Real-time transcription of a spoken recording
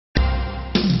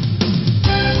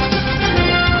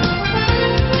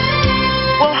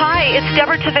It's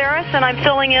Deborah Tavares, and I'm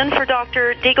filling in for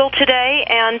Dr. Deagle today,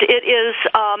 and it is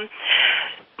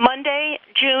Monday,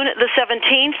 June the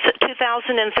 17th,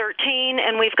 2013,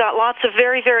 and we've got lots of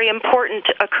very, very important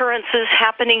occurrences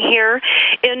happening here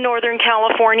in Northern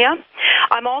California.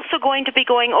 I'm also going to be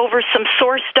going over some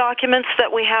source documents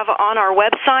that we have on our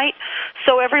website,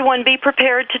 so everyone be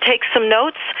prepared to take some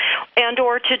notes and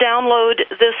or to download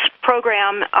this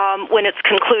program when it's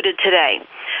concluded today.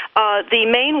 The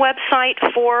main website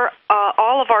for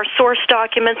all of our source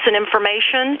documents and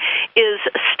information is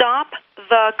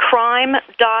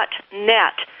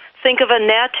stopthecrime.net. Think of a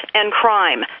net and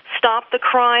crime.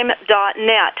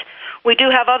 Stopthecrime.net. We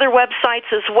do have other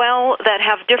websites as well that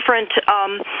have different,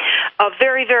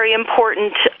 very, very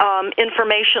important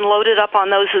information loaded up on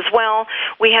those as well.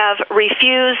 We have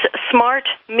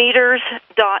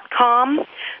refusesmartmeters.com.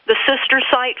 The sister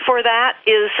site for that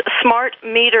is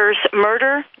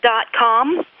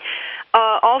smartmetersmurder.com.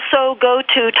 Also go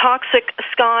to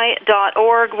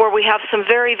toxicsky.org, where we have some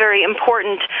very, very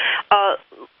important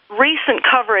recent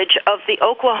coverage of the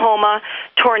Oklahoma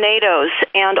tornadoes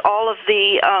and all of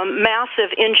the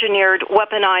massive engineered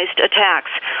weaponized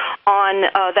attacks on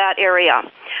that area.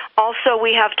 Also,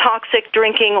 we have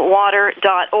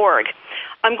toxicdrinkingwater.org.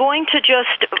 I'm going to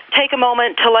just take a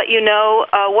moment to let you know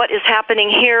what is happening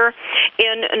here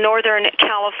in Northern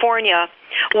California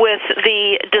with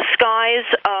the disguise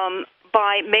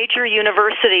by major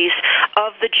universities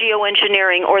of the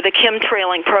geoengineering or the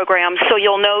chemtrailing program, so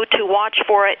you'll know to watch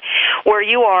for it where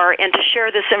you are and to share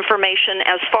this information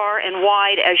as far and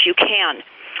wide as you can.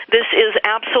 This is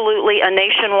absolutely a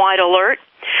nationwide alert.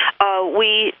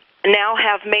 We now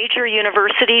have major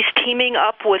universities teaming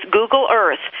up with Google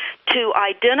Earth to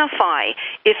identify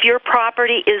if your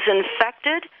property is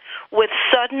infected with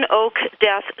sudden oak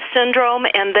death syndrome,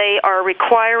 and they are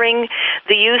requiring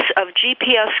the use of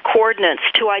GPS coordinates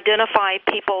to identify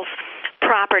people's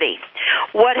property.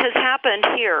 What has happened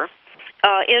here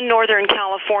in Northern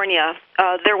California,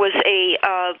 there was a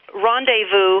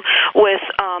rendezvous with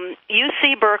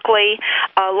UC Berkeley,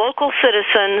 local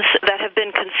citizens that have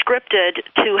been conscripted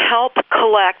to help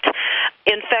collect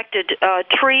infected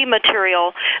tree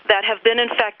material that have been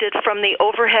infected from the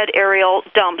overhead aerial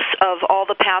dumps of all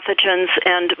the pathogens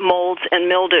and molds and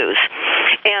mildews.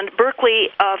 And Berkeley,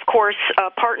 of course,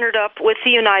 partnered up with the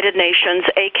United Nations,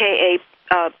 a.k.a.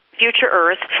 Future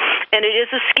Earth, and it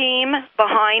is a scheme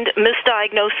behind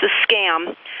misdiagnosis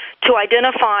scam to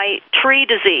identify tree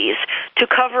disease to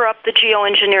cover up the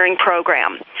geoengineering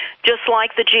program. Just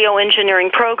like the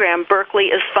geoengineering program, Berkeley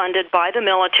is funded by the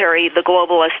military, the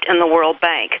globalists, and the World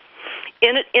Bank.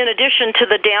 In addition to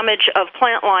the damage of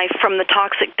plant life from the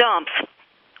toxic dumps,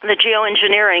 the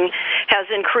geoengineering has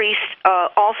increased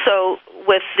also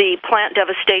with the plant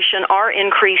devastation, are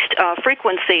increased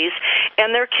frequencies,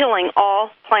 and they're killing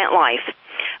all plant life.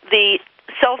 The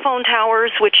cell phone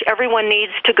towers, which everyone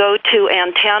needs to go to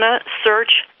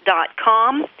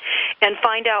antennasearch.com and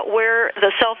find out where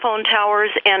the cell phone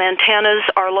towers and antennas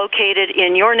are located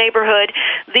in your neighborhood.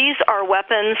 These are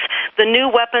weapons. The new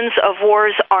weapons of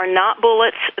wars are not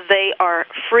bullets, they are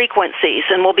frequencies,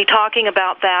 and we'll be talking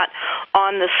about that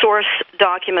on the source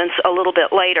documents a little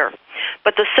bit later.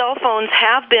 But the cell phones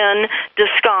have been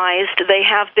disguised. They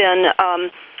have been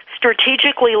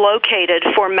strategically located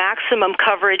for maximum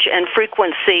coverage and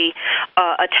frequency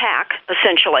attack,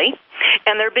 essentially.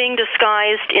 And they're being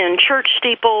disguised in church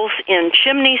steeples, in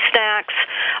chimney stacks,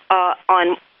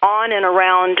 on and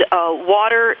around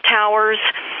water towers.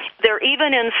 They're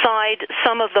even inside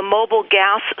some of the mobile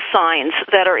gas signs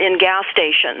that are in gas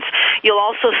stations. You'll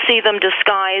also see them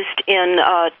disguised in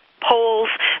poles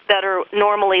that are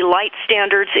normally light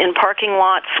standards in parking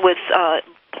lots with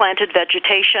planted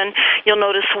vegetation. You'll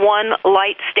notice one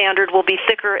light standard will be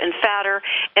thicker and fatter,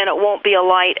 and it won't be a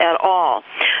light at all.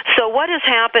 So what is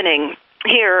happening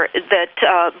here that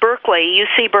Berkeley,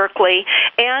 UC Berkeley,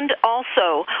 and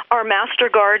also our master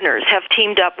gardeners have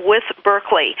teamed up with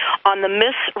Berkeley on the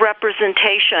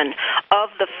misrepresentation of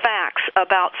the facts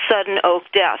about sudden oak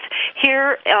death.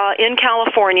 Here in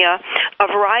California, a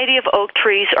variety of oak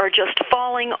trees are just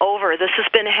falling over. This has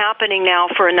been happening now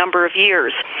for a number of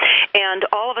years. And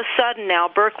all of a sudden now,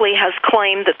 Berkeley has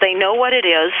claimed that they know what it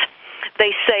is.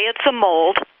 They say it's a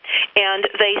mold, and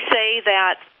they say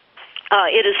that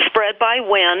it is spread by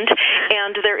wind,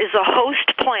 and there is a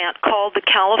host plant called the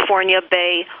California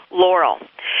Bay Laurel.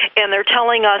 And they're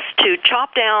telling us to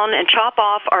chop down and chop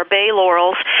off our bay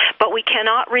laurels, but we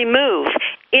cannot remove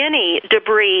any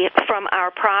debris from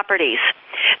our properties.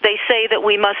 They say that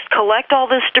we must collect all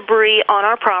this debris on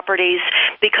our properties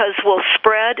because we'll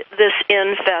spread this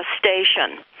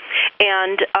infestation.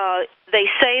 And they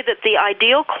say that the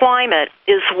ideal climate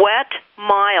is wet,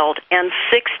 mild, and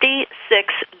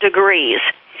 66 degrees.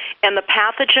 And the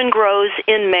pathogen grows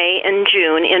in May and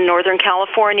June in Northern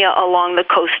California along the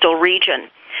coastal region.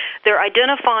 They're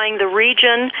identifying the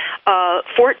region,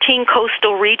 14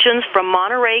 coastal regions from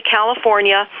Monterey,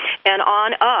 California, and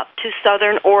on up to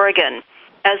southern Oregon,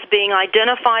 as being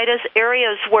identified as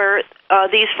areas where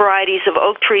these varieties of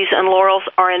oak trees and laurels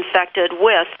are infected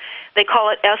with, they call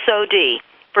it SOD,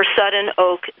 for sudden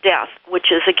oak death,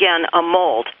 which is, again, a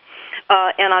mold.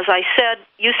 And as I said,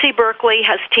 UC Berkeley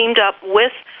has teamed up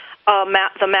with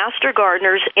the Master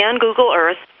Gardeners and Google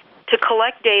Earth to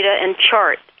collect data and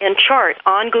chart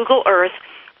on Google Earth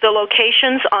the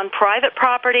locations on private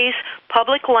properties,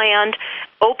 public land,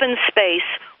 open space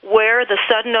where the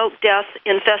sudden oak death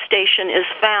infestation is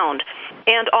found,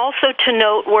 and also to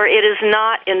note where it is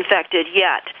not infected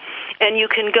yet. And you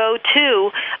can go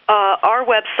to our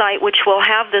website, which will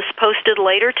have this posted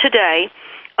later today,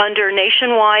 under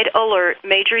Nationwide Alert,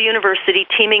 Major University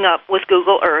teaming up with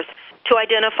Google Earth, to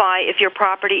identify if your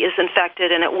property is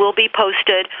infected, and it will be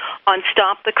posted on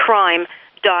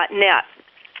stopthecrime.net.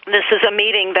 This is a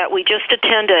meeting that we just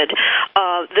attended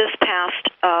this past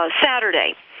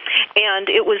Saturday, and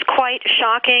it was quite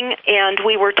shocking, and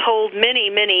we were told many,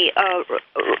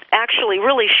 actually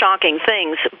really shocking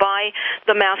things by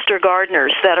the Master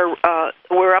Gardeners that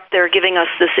were up there giving us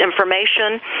this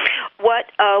information.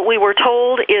 What we were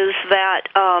told is that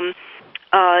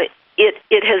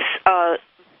it has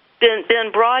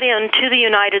been brought into the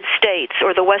United States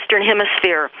or the Western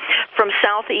Hemisphere from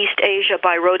Southeast Asia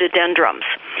by rhododendrons.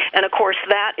 And, of course,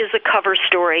 that is a cover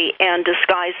story and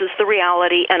disguises the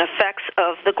reality and effects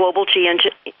of the global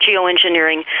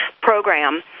geoengineering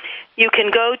program. You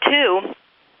can go to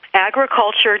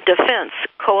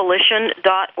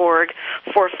agriculturedefensecoalition.org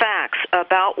for facts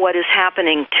about what is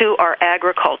happening to our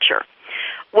agriculture.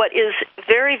 What is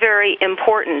very, very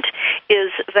important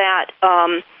is that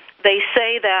they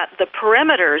say that the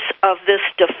perimeters of this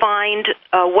defined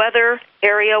weather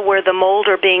area where the mold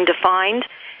are being defined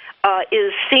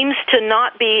seems to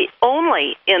not be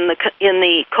only in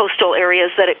the coastal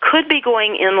areas, that it could be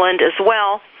going inland as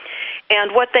well.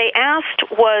 And what they asked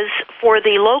was for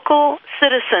the local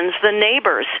citizens, the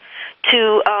neighbors,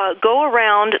 to go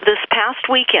around this past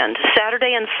weekend,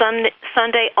 Saturday and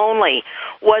Sunday only,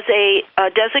 was a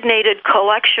designated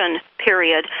collection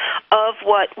period of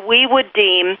what we would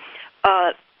deem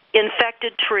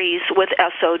infected trees with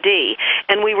SOD,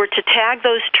 and we were to tag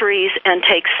those trees and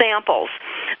take samples.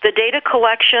 The data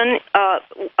collection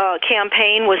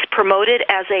campaign was promoted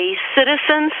as a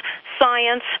citizens'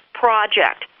 science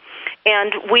project,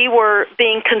 and we were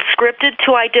being conscripted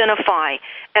to identify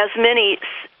as many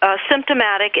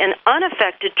symptomatic and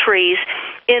unaffected trees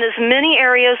in as many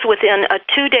areas within a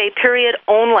 2-day period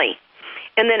only.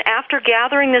 And then after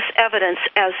gathering this evidence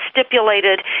as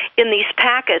stipulated in these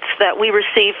packets that we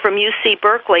received from UC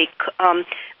Berkeley,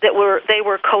 they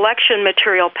were collection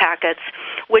material packets,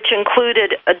 which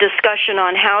included a discussion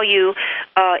on how you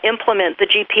implement the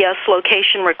GPS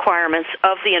location requirements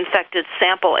of the infected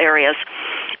sample areas.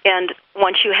 And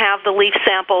once you have the leaf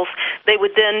samples, they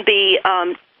would then be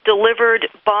delivered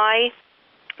by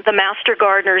the Master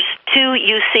Gardeners to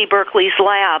UC Berkeley's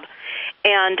lab,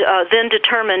 and then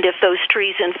determined if those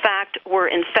trees, in fact, were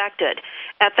infected.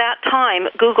 At that time,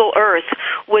 Google Earth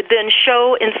would then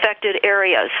show infected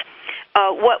areas.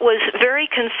 What was very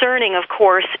concerning, of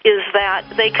course, is that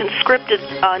they conscripted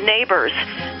neighbors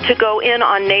to go in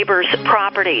on neighbors'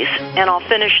 properties. And I'll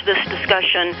finish this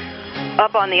discussion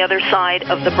up on the other side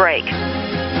of the break.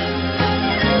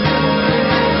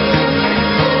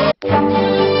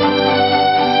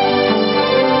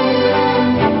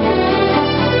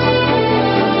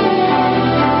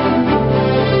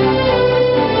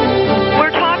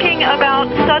 About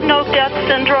sudden oak death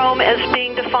syndrome as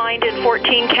being defined in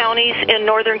 14 counties in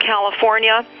Northern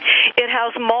California. It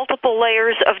has multiple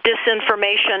layers of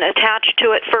disinformation attached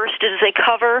to it. First, it is a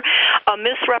cover, a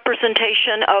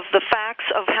misrepresentation of the facts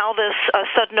of how this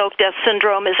sudden oak death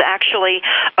syndrome is actually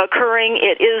occurring.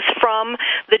 It is from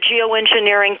the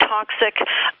geoengineering toxic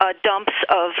dumps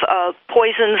of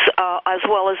poisons as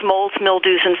well as molds,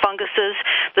 mildews, and funguses.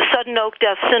 The sudden oak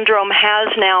death syndrome has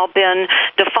now been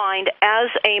defined as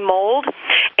a mold.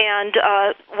 And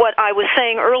what I was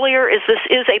saying earlier is this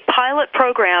is a pilot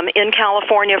program in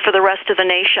California for the rest rest of the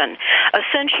nation.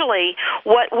 Essentially,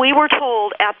 what we were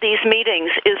told at these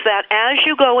meetings is that as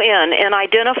you go in and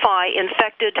identify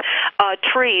infected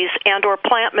trees and or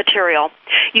plant material,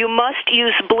 you must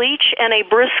use bleach and a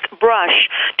brisk brush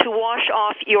to wash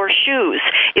off your shoes.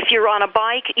 If you're on a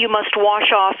bike, you must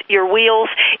wash off your wheels.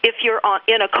 If you're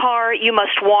in a car, you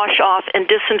must wash off and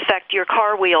disinfect your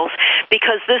car wheels,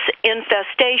 because this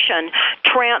infestation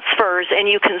transfers and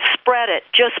you can spread it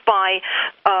just by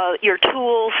your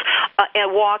tools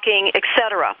and walking,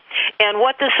 etc. And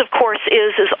what this, of course,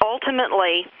 is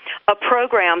ultimately a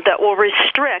program that will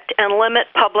restrict and limit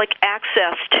public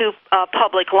access to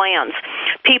public lands.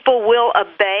 People will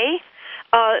obey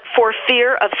for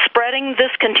fear of spreading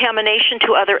this contamination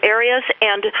to other areas,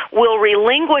 and will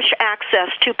relinquish access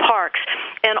to parks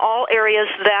and all areas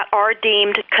that are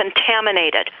deemed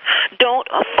contaminated. Don't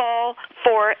fall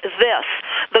for this.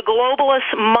 The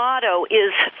globalist motto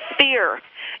is fear.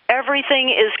 Everything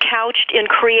is couched in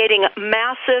creating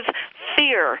massive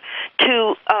fear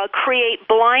to create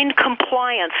blind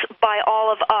compliance by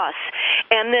all of us,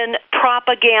 and then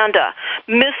propaganda,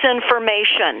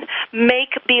 misinformation,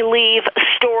 make-believe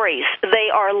stories. They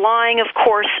are lying, of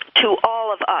course, to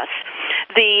all of us.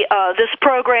 This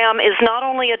program is not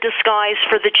only a disguise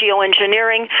for the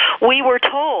geoengineering. We were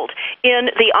told in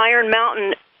the Iron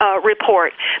Mountain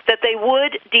report that they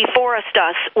would deforest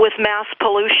us with mass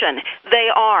pollution. They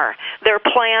are. Their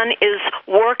plan is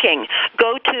working.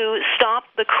 Go to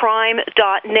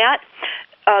stopthecrime.net.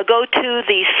 Go to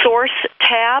the source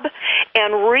tab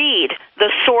and read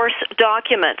the source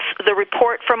documents, the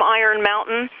report from Iron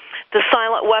Mountain, the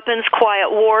Silent Weapons, Quiet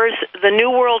Wars, the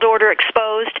New World Order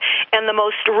Exposed, and the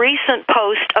most recent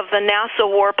post of the NASA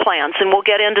war plans. And we'll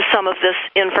get into some of this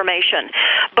information.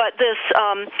 But this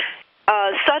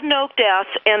sudden oak death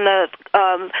and the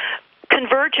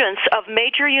convergence of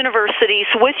major universities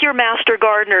with your master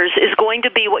gardeners is going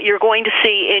to be what you're going to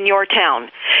see in your town.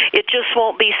 It just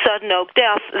won't be sudden oak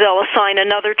death. They'll assign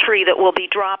another tree that will be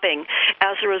dropping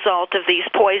as a result of these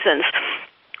poisons.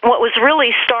 What was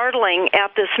really startling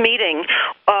at this meeting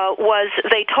was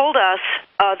they told us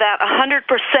that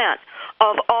 100%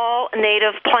 of all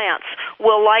native plants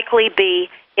will likely be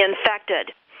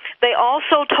infected. They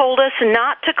also told us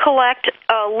not to collect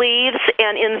leaves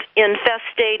and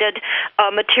infestated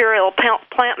material,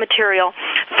 plant material,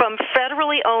 from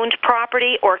federally owned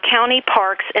property or county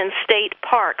parks and state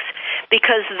parks,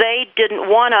 because they didn't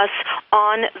want us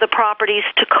on the properties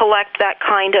to collect that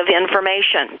kind of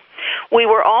information. We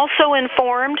were also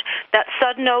informed that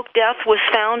sudden oak death was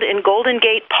found in Golden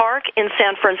Gate Park in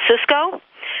San Francisco.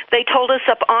 They told us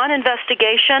upon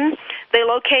investigation, they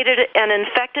located an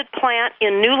infected plant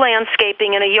in new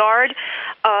landscaping in a yard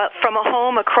from a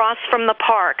home across from the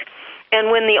park. And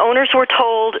when the owners were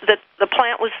told that the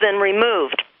plant was then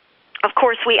removed, of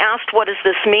course, we asked, what does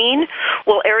this mean?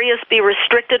 Will areas be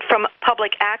restricted from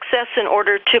public access in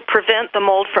order to prevent the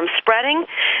mold from spreading?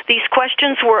 These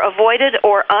questions were avoided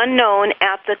or unknown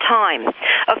at the time.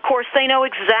 Of course, they know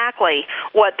exactly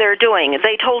what they're doing.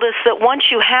 They told us that once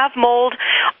you have mold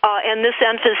and this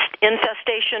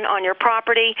infestation on your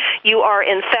property, you are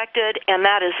infected, and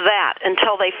that is that,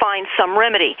 until they find some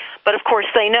remedy. But of course,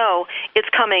 they know it's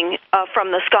coming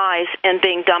from the skies and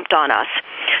being dumped on us.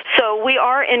 So we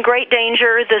are in great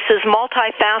danger. This is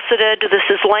multifaceted. This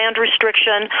is land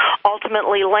restriction,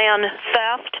 ultimately land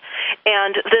theft,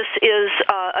 and this is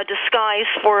a disguise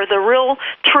for the real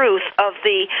truth of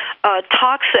the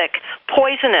toxic,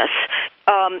 poisonous,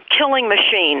 killing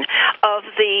machine of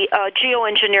the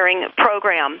geoengineering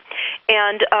program.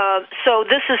 And so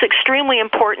this is extremely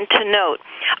important to note.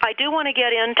 I do want to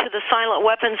get into the silent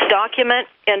weapons document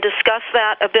and discuss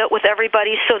that a bit with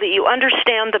everybody so that you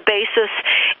understand the basis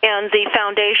and the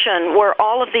foundation where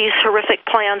all of these horrific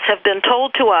plans have been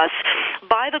told to us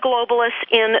by the globalists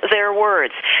in their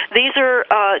words. These are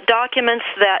documents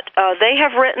that they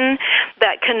have written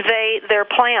that convey their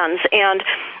plans. And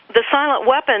the Silent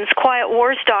Weapons Quiet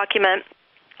Wars document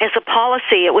is a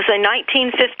policy. It was a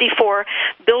 1954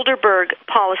 Bilderberg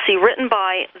policy written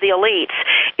by the elites.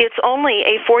 It's only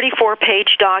a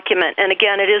 44-page document, and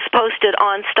again, it is posted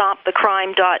on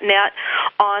stopthecrime.net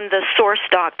on the source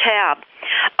doc tab.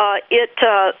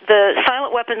 The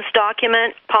Silent Weapons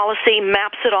document policy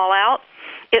maps it all out.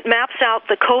 It maps out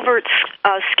the covert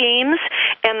schemes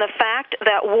and the fact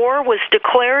that war was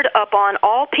declared upon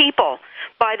all people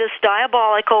by this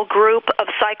diabolical group of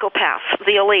psychopaths,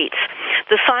 the elites.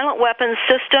 The silent weapons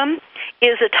system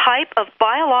is a type of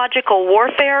biological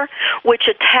warfare which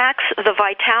attacks the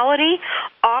vitality,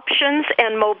 options,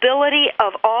 and mobility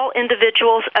of all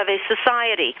individuals of a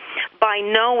society by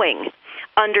knowing,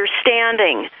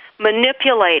 understanding,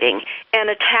 manipulating and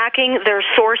attacking their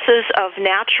sources of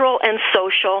natural and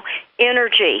social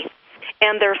energy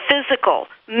and their physical,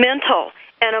 mental,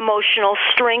 and emotional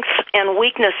strengths and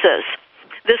weaknesses.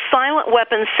 This silent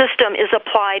weapons system is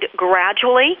applied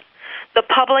gradually. The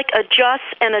public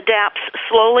adjusts and adapts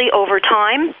slowly over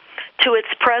time to its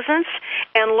presence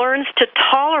and learns to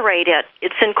tolerate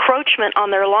its encroachment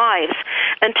on their lives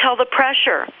until the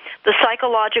pressure, the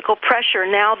psychological pressure,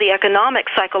 now the economic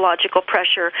psychological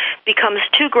pressure, becomes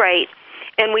too great,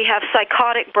 and we have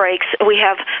psychotic breaks, we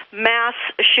have mass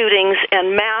shootings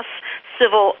and mass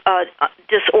civil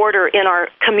disorder in our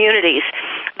communities.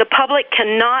 The public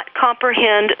cannot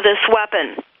comprehend this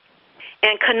weapon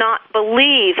and cannot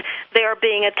believe they are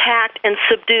being attacked and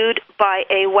subdued by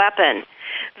a weapon.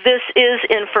 This is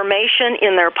information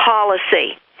in their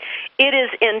policy. It is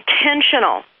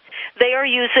intentional. They are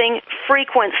using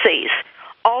frequencies.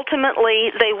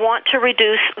 Ultimately, they want to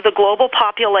reduce the global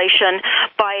population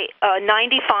by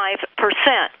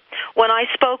 95%. When I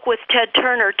spoke with Ted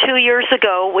Turner 2 years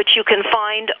ago, which you can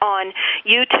find on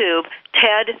YouTube,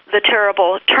 Ted the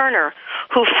Terrible Turner,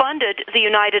 who funded the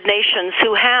United Nations,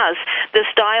 who has this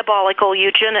diabolical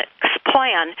eugenics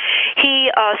plan,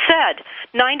 he said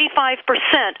 95%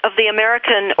 of the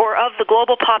American or of the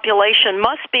global population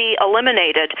must be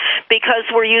eliminated because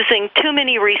we're using too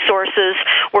many resources,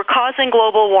 we're causing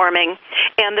global warming,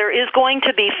 and there is going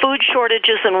to be food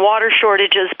shortages and water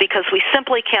shortages because we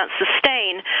simply can't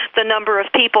sustain the number of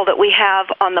people that we have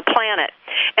on the planet.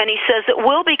 And he says it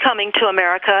will be coming to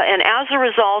America, and as a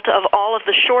result of all of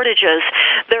the shortages,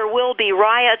 there will be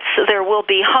riots, there will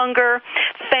be hunger,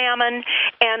 famine,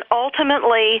 and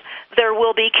ultimately there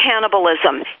will be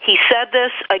cannibalism. He said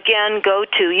this. Again, go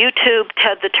to YouTube,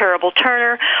 Ted the Terrible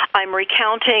Turner. I'm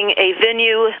recounting a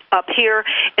venue up here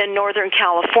in Northern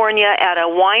California at a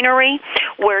winery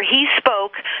where he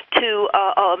spoke to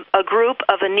a group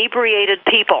of inebriated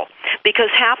people, because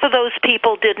half of those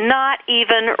people did not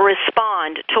even respond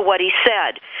to what he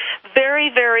said. Very,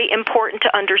 very important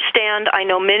to understand. I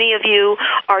know many of you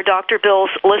are Dr. Bill's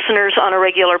listeners on a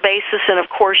regular basis, and of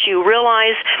course you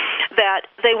realize that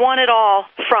they want it all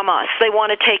from us. They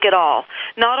want to take it all.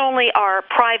 Not only our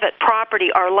private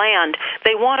property, our land,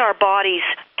 they want our bodies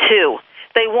too.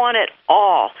 They want it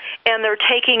all, and they're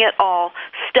taking it all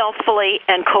stealthily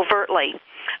and covertly.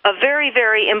 A very,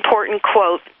 very important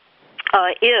quote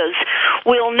is,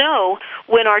 we'll know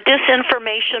when our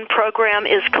disinformation program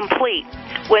is complete,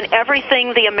 when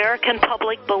everything the American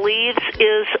public believes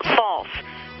is false.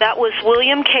 That was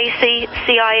William Casey,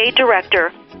 CIA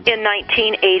director, in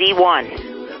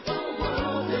 1981.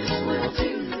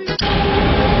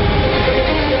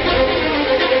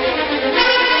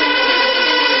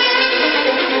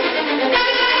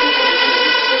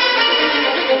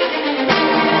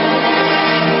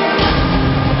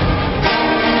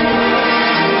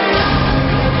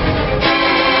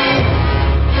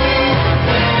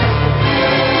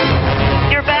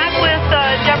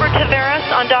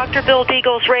 On Dr. Bill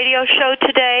Deagle's radio show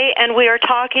today, and we are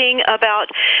talking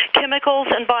about chemicals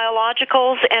and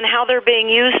biologicals and how they're being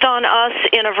used on us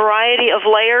in a variety of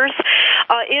layers.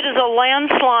 It is a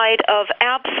landslide of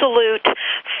absolute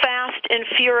fast and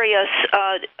furious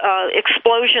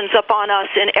explosions upon us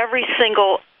in every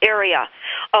single area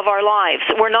of our lives.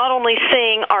 We're not only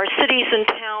seeing our cities and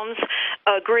towns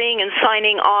agreeing and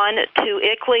signing on to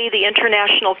E.L.E, the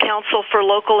International Council for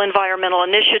Local Environmental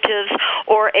Initiatives,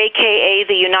 or AKA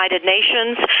the United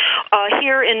Nations.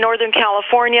 Here in Northern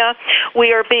California,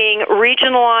 we are being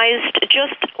regionalized,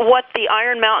 just what the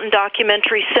Iron Mountain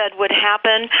documentary said would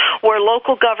happen, where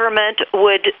local government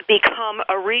would become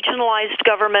a regionalized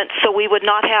government, so we would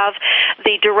not have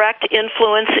the direct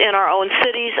influence in our own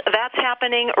cities. That's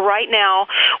happening right now,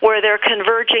 where they're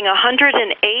converging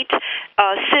 108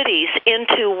 cities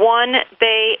into one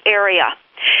Bay Area.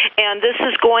 And this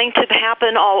is going to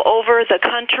happen all over the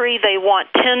country. They want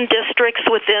 10 districts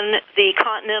within the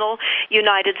continental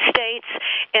United States.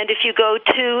 And if you go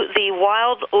to the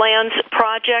Wildlands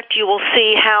Project, you will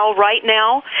see how right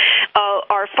now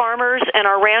our farmers and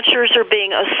our ranchers are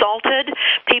being assaulted.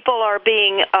 People are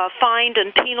being fined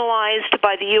and penalized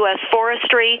by the U.S.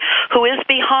 Forestry, who is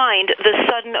behind the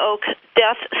Sudden Oak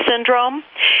Death Syndrome.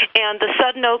 And the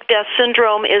Sudden Oak Death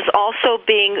Syndrome is also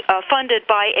being funded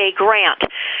by a grant.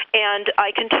 And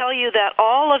I can tell you that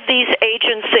all of these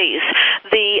agencies,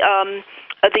 the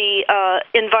The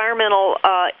environmental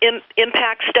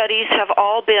impact studies have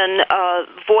all been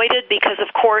voided because,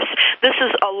 of course, this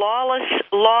is a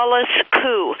lawless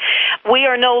coup. We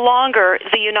are no longer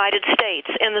the United States,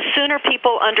 and the sooner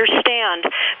people understand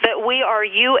that we are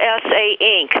USA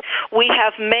Inc., we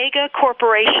have mega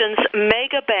corporations,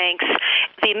 mega banks,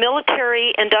 the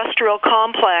military-industrial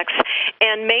complex,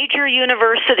 and major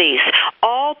universities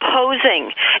all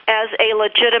posing as a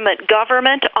legitimate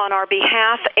government on our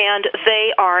behalf, and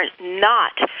they are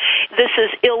not. This is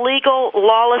illegal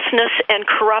lawlessness and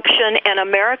corruption, and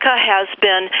America has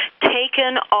been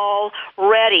taken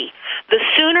already. The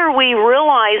sooner we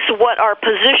realize what our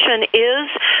position is,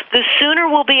 the sooner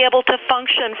we'll be able to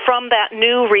function from that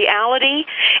new reality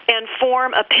and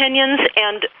form opinions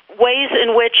and ways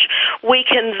in which we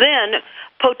can then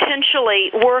potentially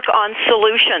work on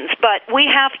solutions. But we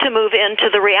have to move into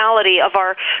the reality of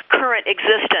our current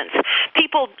existence.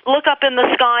 People look up in the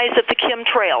skies at the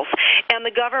chemtrails, and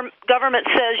the government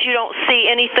says you don't see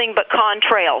anything but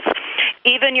contrails.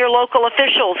 Even your local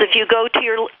officials, if you go to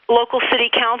your local city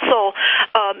council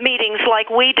meetings like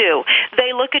we do,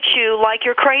 they look at you like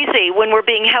you're crazy when we're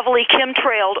being heavily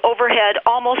chemtrailed overhead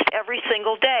almost every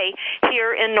single day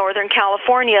here in Northern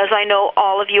California, as I know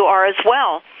all of you are as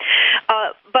well.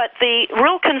 But the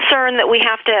real concern that we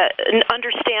have to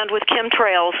understand with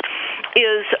chemtrails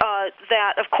is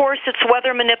that, of course, it's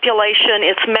weather manipulation,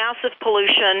 it's massive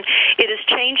pollution, it is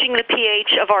changing the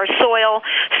pH of our soil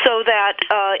so that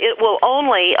it will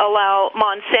only allow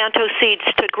Monsanto seeds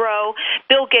to grow.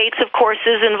 Bill Gates, of course,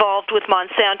 is involved with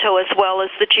Monsanto as well as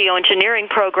the geoengineering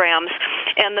programs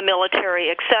and the military,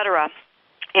 etc.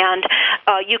 And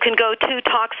you can go to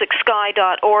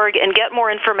toxicsky.org and get more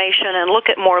information and look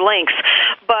at more links.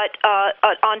 But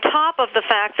on top of the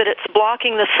fact that it's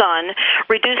blocking the sun,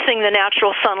 reducing the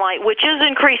natural sunlight, which is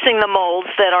increasing the molds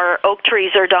that our oak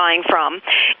trees are dying from,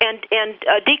 and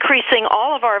decreasing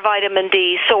all of our vitamin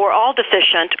D, so we're all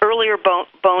deficient, earlier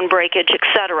bone breakage,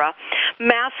 etc.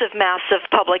 Massive, massive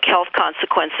public health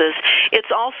consequences.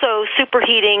 It's also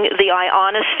superheating the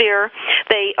ionosphere.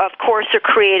 They, of course, are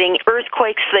creating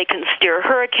earthquakes. They can steer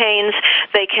hurricanes.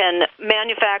 They can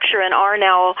manufacture and are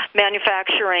now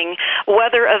manufacturing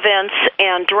weather events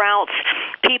and droughts.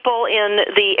 People in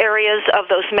the areas of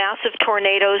those massive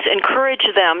tornadoes, encourage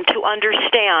them to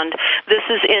understand this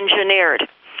is engineered.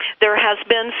 There has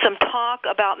been some talk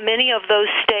about many of those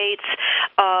states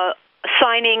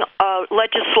signing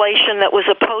legislation that was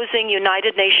opposing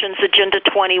United Nations Agenda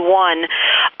 21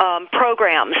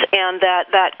 programs, and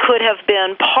that could have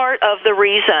been part of the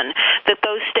reason that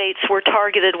those states were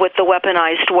targeted with the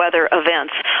weaponized weather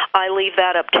events. I leave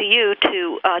that up to you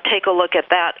to take a look at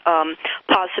that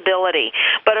possibility.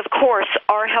 But of course,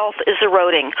 our health is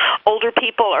eroding. Older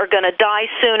people are going to die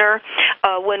sooner.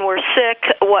 When we're sick,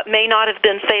 what may not have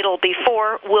been fatal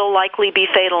before will likely be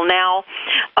fatal now.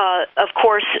 Of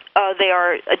course, they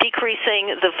are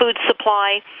decreasing the food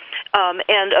supply,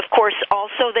 and of course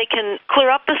also they can clear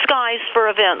up the skies for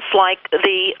events like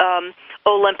the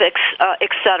Olympics,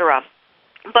 etc.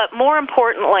 But more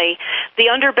importantly, the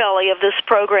underbelly of this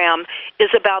program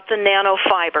is about the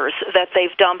nanofibers that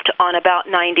they've dumped on about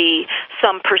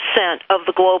 90-some% of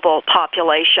the global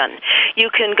population. You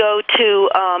can go to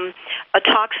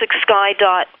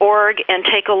toxicsky.org and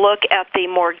take a look at the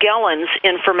Morgellons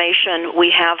information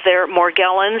we have there.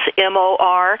 Morgellons,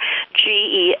 M-O-R-G-E-L-L-O-N-S.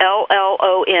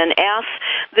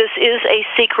 This is a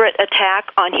secret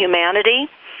attack on humanity.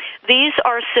 These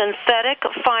are synthetic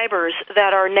fibers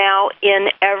that are now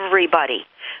in everybody.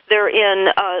 They're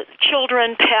in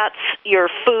children, pets, your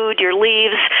food, your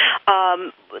leaves.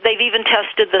 They've even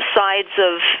tested the sides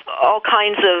of all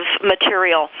kinds of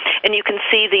material, and you can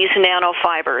see these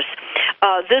nanofibers.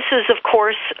 This is, of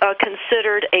course,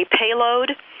 considered a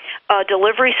payload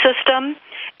delivery system,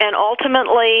 and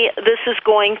ultimately this is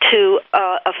going to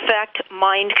affect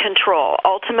mind control.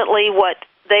 Ultimately, what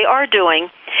they are doing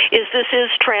is this is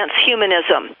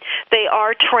transhumanism. They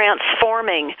are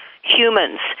transforming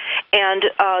humans, and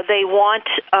they want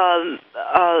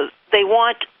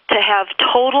to have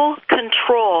total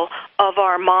control of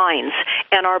our minds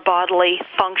and our bodily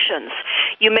functions.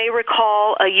 You may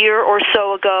recall a year or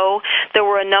so ago, there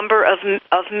were a number of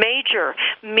major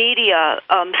media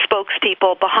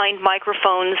spokespeople behind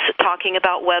microphones talking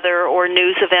about weather or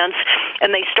news events,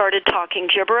 and they started talking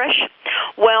gibberish.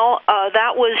 Well,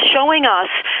 that was showing us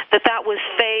that was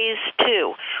phase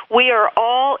 2. We are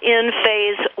all in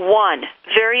phase 1.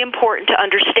 Very important to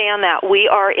understand that. We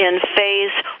are in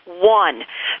phase 1.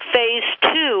 Phase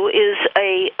 2 is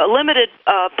a limited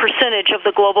percentage of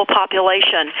the global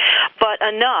population, but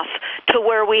enough to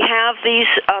where we have these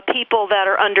people that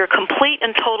are under complete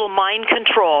and total mind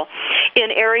control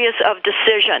in areas of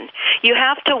decision. You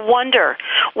have to wonder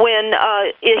when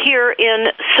here in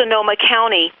Sonoma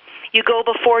County, you go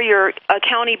before your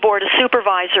county board of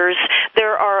supervisors,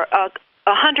 there are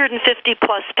 150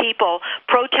 plus people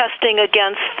protesting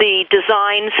against the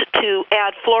designs to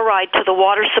add fluoride to the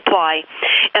water supply,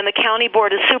 and the county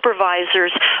board of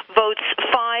supervisors votes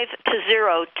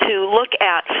 5-0 to look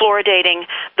at fluoridating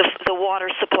the water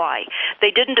supply.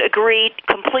 They didn't agree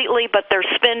completely, but they're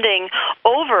spending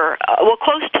over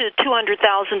close to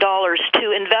 $200,000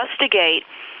 to investigate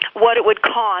what it would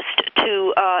cost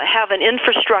to have an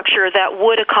infrastructure that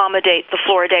would accommodate the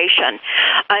fluoridation.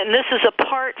 And this is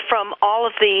apart from all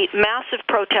of the massive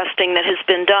protesting that has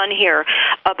been done here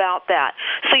about that.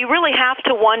 So you really have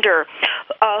to wonder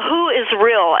who is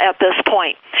real at this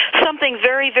point. Something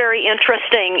very, very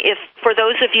interesting, if for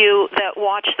those of you that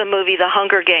watch the movie The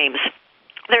Hunger Games,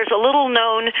 there's a little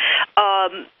known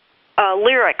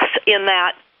lyrics in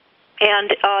that,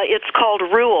 and it's called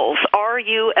Rules,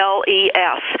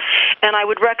 R-U-L-E-S. And I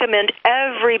would recommend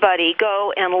everybody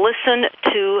go and listen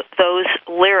to those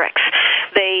lyrics.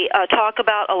 They talk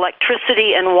about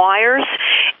electricity and wires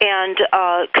and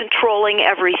controlling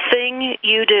everything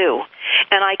you do.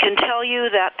 And I can tell you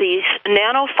that these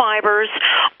nanofibers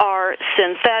are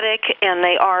synthetic and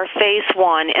they are phase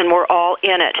 1, and we're all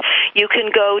in it. You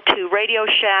can go to Radio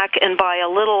Shack and buy a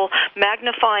little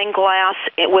magnifying glass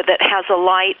that has a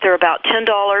light. They're about $10.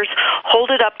 Hold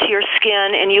it up to your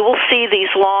skin, and you will see these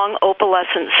long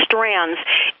opalescent strands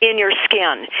in your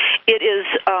skin. It is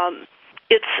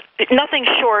it's nothing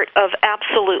short of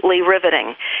absolutely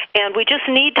riveting. And we just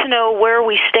need to know where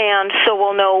we stand so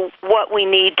we'll know what we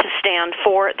need to stand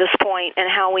for at this point and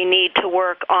how we need to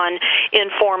work on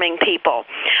informing people.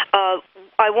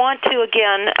 I want to,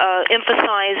 again,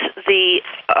 emphasize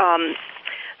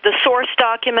the source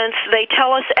documents. They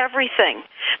tell us everything.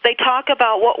 They talk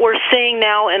about what we're seeing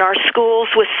now in our schools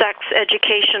with sex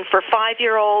education for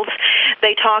 5-year-olds.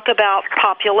 They talk about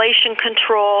population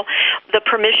control, the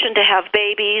permission to have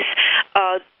babies.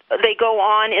 They go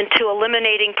on into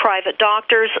eliminating private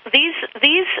doctors.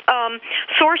 These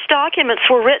source documents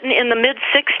were written in the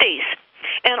mid-'60s.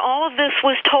 And all of this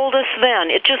was told us then.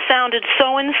 It just sounded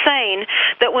so insane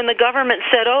that when the government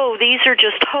said, oh, these are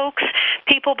just hoax,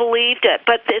 people believed it.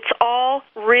 But it's all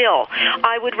real.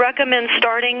 I would recommend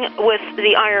starting with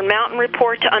the Iron Mountain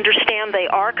Report to understand they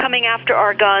are coming after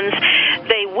our guns.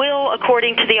 They will,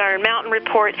 according to the Iron Mountain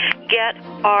Report, get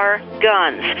our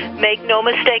guns. Make no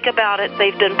mistake about it.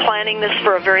 They've been planning this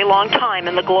for a very long time,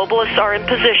 and the globalists are in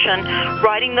position,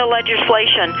 writing the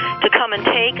legislation to come and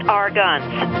take our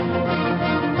guns.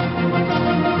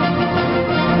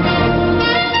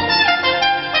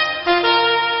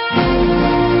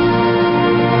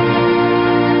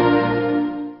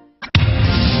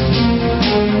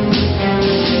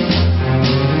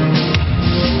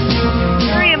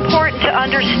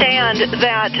 Understand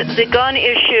that the gun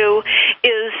issue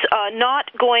is not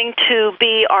going to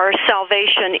be our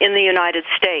salvation in the United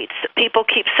States. People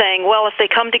keep saying, well, if they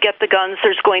come to get the guns,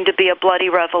 there's going to be a bloody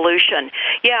revolution.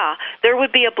 Yeah, there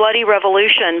would be a bloody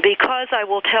revolution because I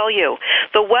will tell you,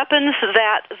 the weapons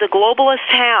that the globalists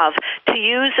have to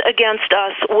use against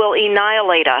us will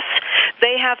annihilate us.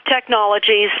 They have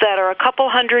technologies that are a couple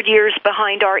hundred years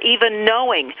behind our even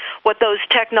knowing what those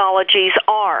technologies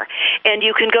are. And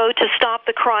you can go to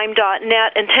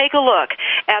stopthecrime.net and take a look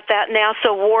at that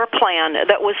NASA war plan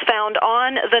that was found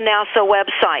on the NASA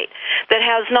website that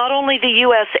has not only the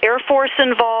U.S. Air Force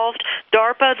involved,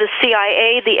 DARPA, the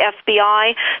CIA, the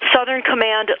FBI, Southern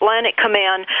Command, Atlantic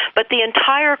Command, but the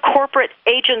entire corporate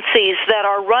agencies that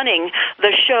are running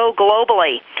the show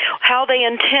globally, how they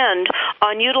intend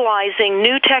on utilizing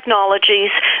new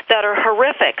technologies that are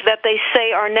horrific, that they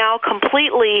say are now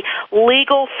completely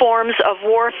legal forms of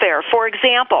warfare. For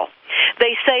example,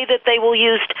 they say that they will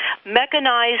use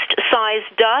mechanized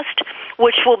sized dust,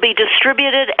 which will be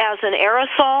distributed as an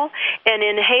aerosol and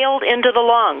inhaled into the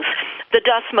lungs. The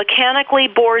dust mechanically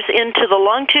bores into the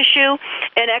lung tissue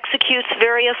and executes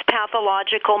various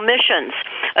pathological missions.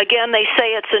 Again, they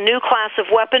say it's a new class of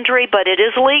weaponry, but it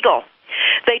is legal.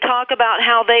 They talk about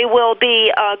how they will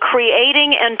be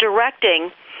creating and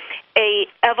directing a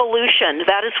evolution.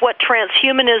 That is what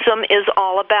transhumanism is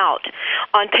all about.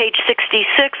 On page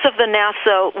 66 of the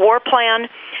NASA War Plan,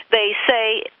 they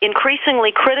say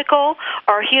increasingly critical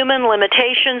are human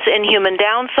limitations and human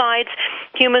downsides.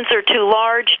 Humans are too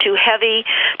large, too heavy.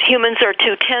 Humans are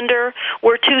too tender.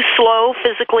 We're too slow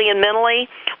physically and mentally.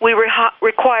 We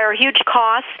require huge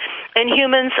costs, and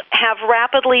humans have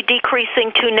rapidly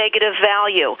decreasing to negative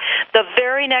value. The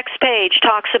very next page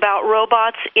talks about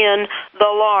robots in the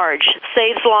large,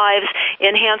 saves lives,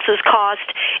 enhances cost,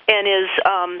 and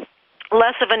is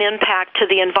less of an impact to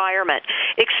the environment.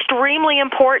 Extremely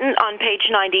important on page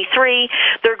 93,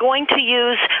 they're going to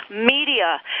use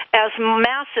media as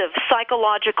massive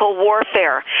psychological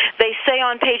warfare. They say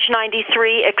on page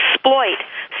 93, exploit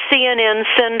CNN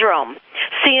syndrome.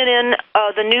 CNN,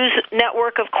 the news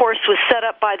network, of course, was set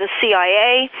up by the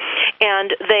CIA,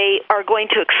 and they are going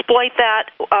to exploit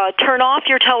that. Turn off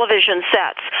your television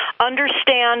sets.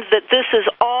 Understand that this is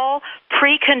all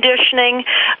preconditioning,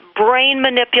 brain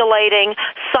manipulating,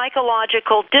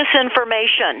 psychological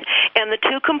disinformation. And the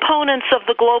two components of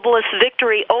the globalist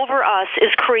victory over us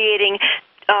is creating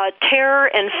terror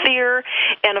and fear,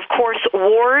 and of course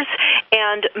wars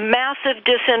and massive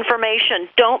disinformation.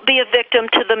 Don't be a victim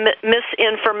to the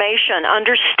misinformation.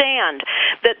 Understand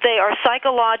that they are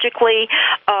psychologically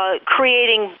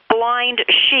creating blind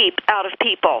sheep out of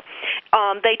people.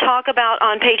 They talk about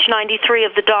on page 93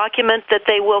 of the document that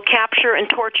they will capture and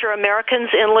torture Americans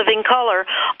in living color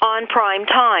on prime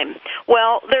time.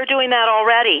 Well, they're doing that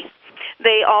already.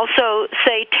 They also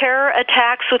say terror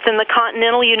attacks within the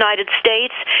continental United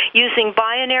States using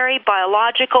binary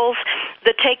biologicals,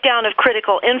 the takedown of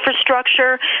critical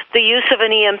infrastructure, the use of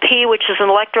an EMP, which is an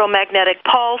electromagnetic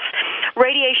pulse,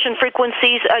 radiation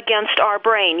frequencies against our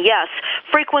brain. Yes,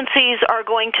 frequencies are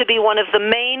going to be one of the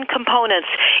main components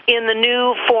in the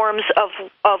new forms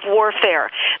of warfare.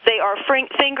 They are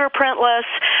fingerprintless,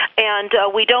 and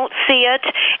we don't see it,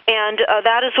 and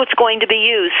that is what's going to be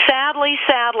used. Sadly,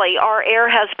 our air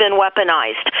has been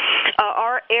weaponized.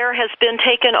 Our air has been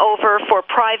taken over for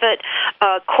private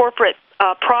corporate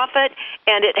profit,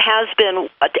 and it has been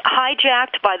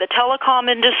hijacked by the telecom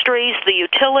industries, the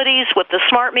utilities with the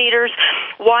smart meters,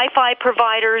 Wi-Fi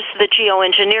providers, the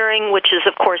geoengineering, which is,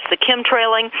 of course, the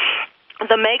chemtrailing,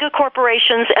 the mega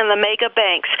corporations and the mega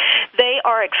banks. They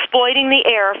are exploiting the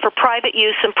air for private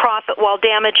use and profit while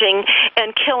damaging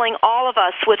and killing all of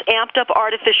us with amped up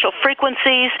artificial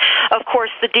frequencies, of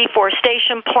course the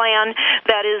deforestation plan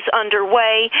that is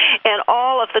underway, and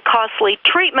all of the costly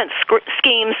treatment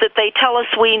schemes that they tell us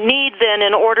we need then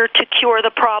in order to cure the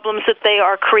problems that they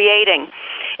are creating.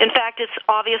 In fact, it's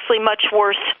obviously much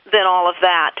worse than all of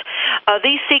that.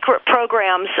 These secret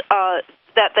programs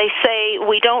that they say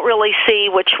we don't really see,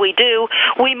 which we do,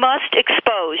 we must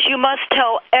expose. You must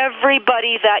tell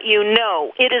everybody that you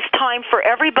know. It is time for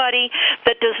everybody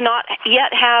that does not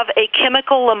yet have a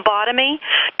chemical lobotomy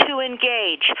to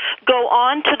engage. Go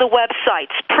on to the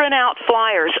websites, print out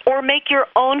flyers, or make your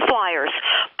own flyers.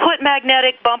 Put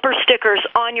magnetic bumper stickers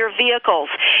on your vehicles.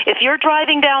 If you're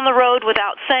driving down the road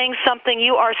without saying something,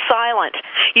 you are silent.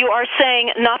 You are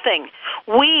saying nothing.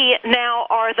 We now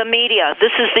are the media.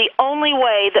 This is the only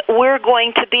way that we're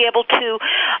going to be able to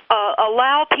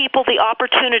allow people the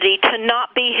opportunity to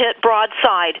not be hit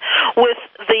broadside with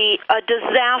the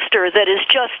disaster that is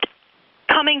just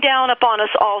coming down upon us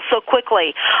all so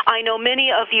quickly. I know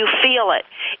many of you feel it.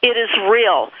 It is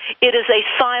real. It is a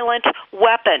silent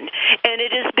weapon, and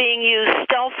it is being used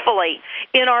stealthily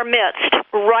in our midst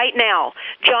right now.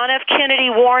 John F. Kennedy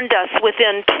warned us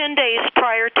within 10 days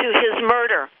prior to his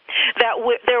murder that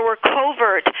there were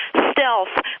covert, stealth,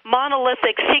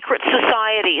 monolithic secret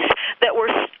societies that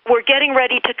were getting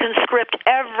ready to conscript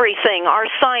everything, our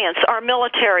science, our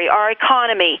military, our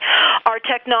economy, our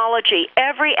technology,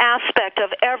 every aspect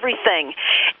of everything.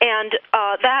 And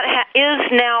that is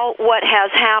now what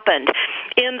has happened.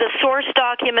 In the source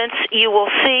documents, you will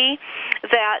see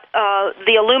that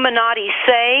the Illuminati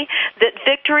say that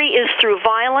victory is through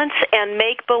violence and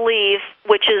make-believe,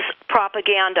 which is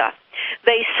propaganda.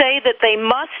 They say that they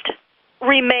must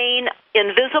remain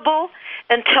invisible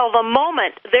until the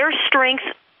moment their strength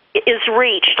is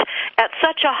reached at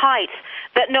such a height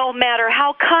that no matter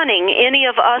how cunning any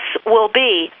of us will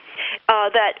be,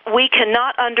 that we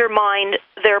cannot undermine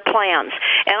their plans.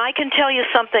 And I can tell you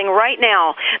something right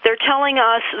now. They're telling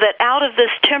us that out of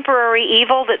this temporary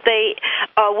evil that they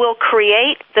will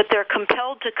create, that they're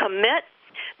compelled to commit,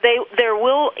 there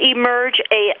will emerge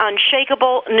an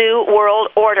unshakable new world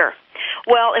order.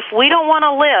 Well, if we don't want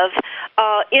to live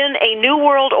in a new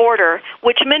world order,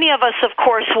 which many of us, of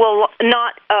course, will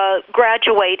not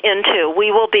graduate into.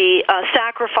 We will be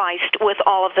sacrificed with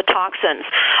all of the toxins.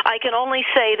 I can only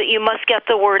say that you must get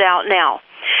the word out now.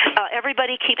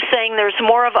 Everybody keeps saying there's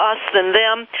more of us than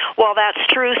them. While that's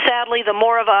true, sadly, the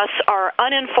more of us are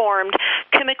uninformed,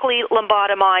 chemically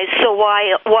lobotomized. So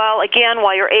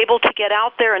while you're able to get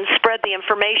out there and spread the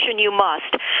information, you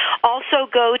must. Also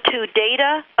go to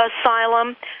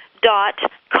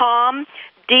dataasylum.com,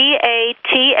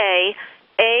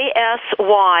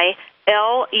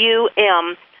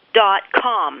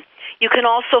 DATASYLUM.com. You can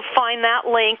also find that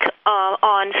link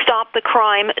on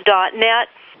stopthecrime.net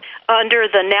under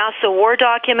the NASA War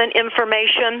Document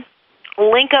information.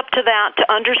 Link up to that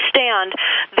to understand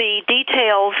the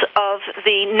details of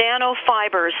the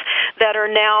nanofibers that are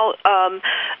now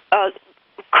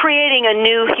creating a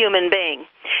new human being.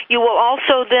 You will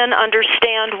also then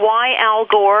understand why Al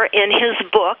Gore, in his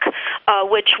book,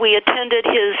 which we attended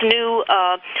his new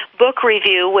book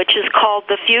review, which is called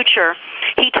The Future,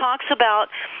 he talks about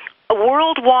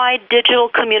worldwide digital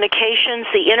communications,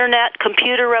 the internet,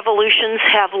 computer revolutions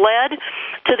have led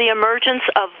to the emergence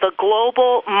of the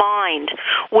global mind,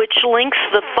 which links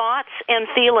the thoughts and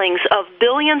feelings of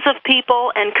billions of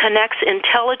people and connects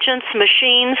intelligence,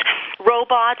 machines,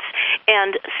 robots,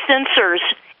 and sensors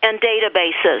and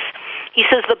databases. He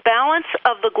says the balance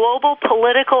of the global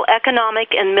political,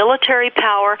 economic, and military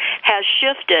power has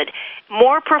shifted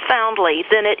more profoundly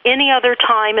than at any other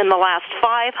time in the last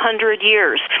 500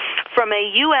 years, from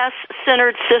a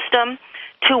U.S.-centered system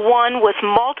to one with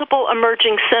multiple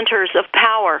emerging centers of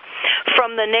power,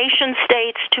 from the nation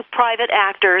states to private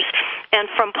actors, and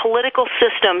from political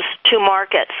systems to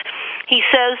markets. He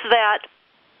says that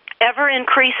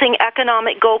ever-increasing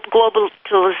economic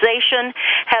globalization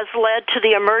has led to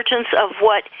the emergence of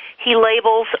what he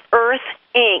labels Earth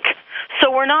Inc. So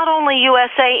we're not only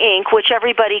USA Inc., which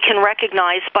everybody can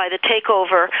recognize by the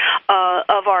takeover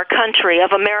of our country,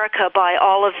 of America, by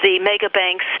all of the mega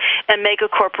banks and mega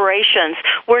corporations.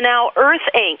 We're now Earth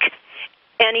Inc.,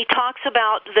 and he talks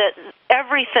about that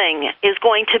everything is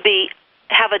going to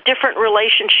have a different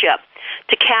relationship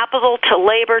to capital, to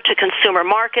labor, to consumer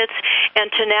markets,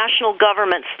 and to national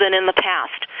governments than in the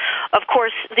past. Of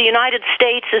course, the United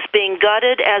States is being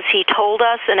gutted, as he told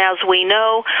us, and as we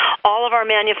know, all of our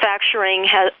manufacturing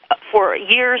for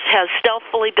years has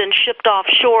stealthily been shipped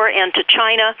offshore and to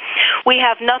China. We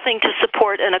have nothing to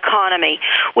support an economy.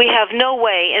 We have no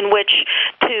way in which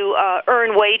to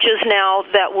earn wages now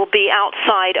that will be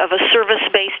outside of a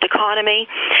service-based economy.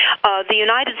 The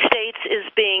United States is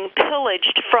being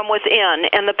pillaged from within,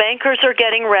 and the bankers are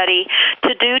getting ready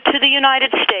to do to the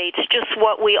United States just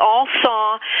what we all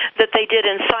saw that they did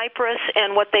in Cyprus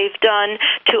and what they've done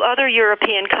to other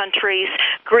European countries,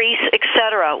 Greece,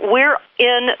 etc. We're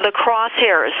in the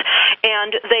crosshairs,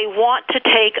 and they want to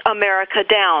take America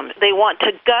down. They want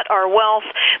to gut our wealth.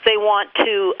 They want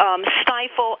to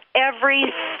stifle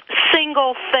every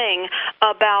single thing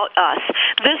about us.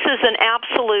 This is an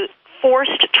absolute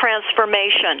forced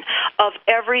transformation of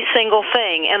every single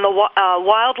thing. And the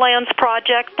Wildlands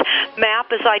Project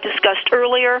map, as I discussed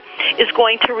earlier, is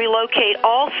going to relocate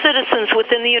all citizens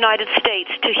within the United States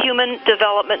to human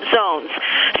development zones.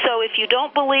 So if you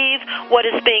don't believe what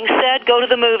is being said, go to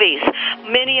the movies.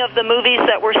 Many of the movies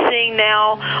that we're seeing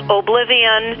now,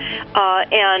 Oblivion,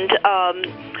 and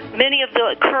many of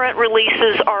the current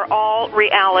releases are all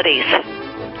realities.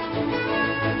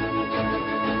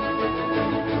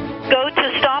 Go to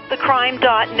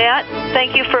stopthecrime.net.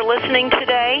 Thank you for listening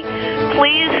today.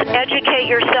 Please educate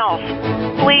yourself.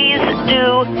 Please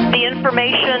do the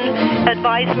information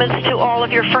advisements to all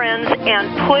of your friends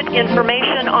and put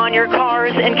information on your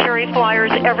cars and carry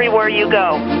flyers everywhere you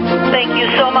go. Thank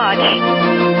you so much.